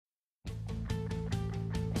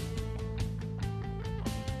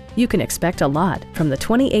You can expect a lot from the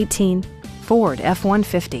 2018 Ford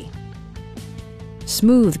F-150.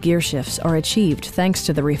 Smooth gear shifts are achieved thanks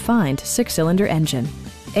to the refined 6-cylinder engine.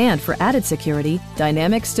 And for added security,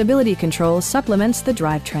 dynamic stability control supplements the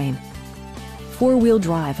drivetrain. 4-wheel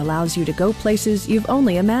drive allows you to go places you've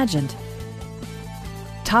only imagined.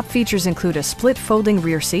 Top features include a split folding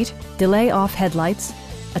rear seat, delay-off headlights,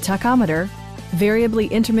 a tachometer, variably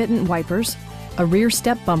intermittent wipers, a rear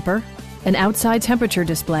step bumper, an outside temperature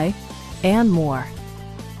display, and more.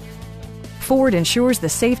 Ford ensures the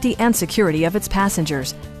safety and security of its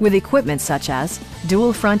passengers with equipment such as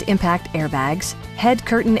dual front impact airbags, head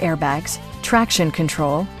curtain airbags, traction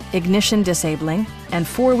control, ignition disabling, and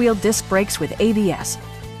 4-wheel disc brakes with ABS.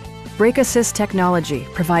 Brake Assist technology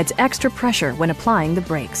provides extra pressure when applying the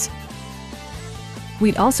brakes.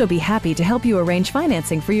 We'd also be happy to help you arrange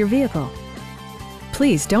financing for your vehicle.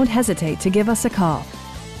 Please don't hesitate to give us a call.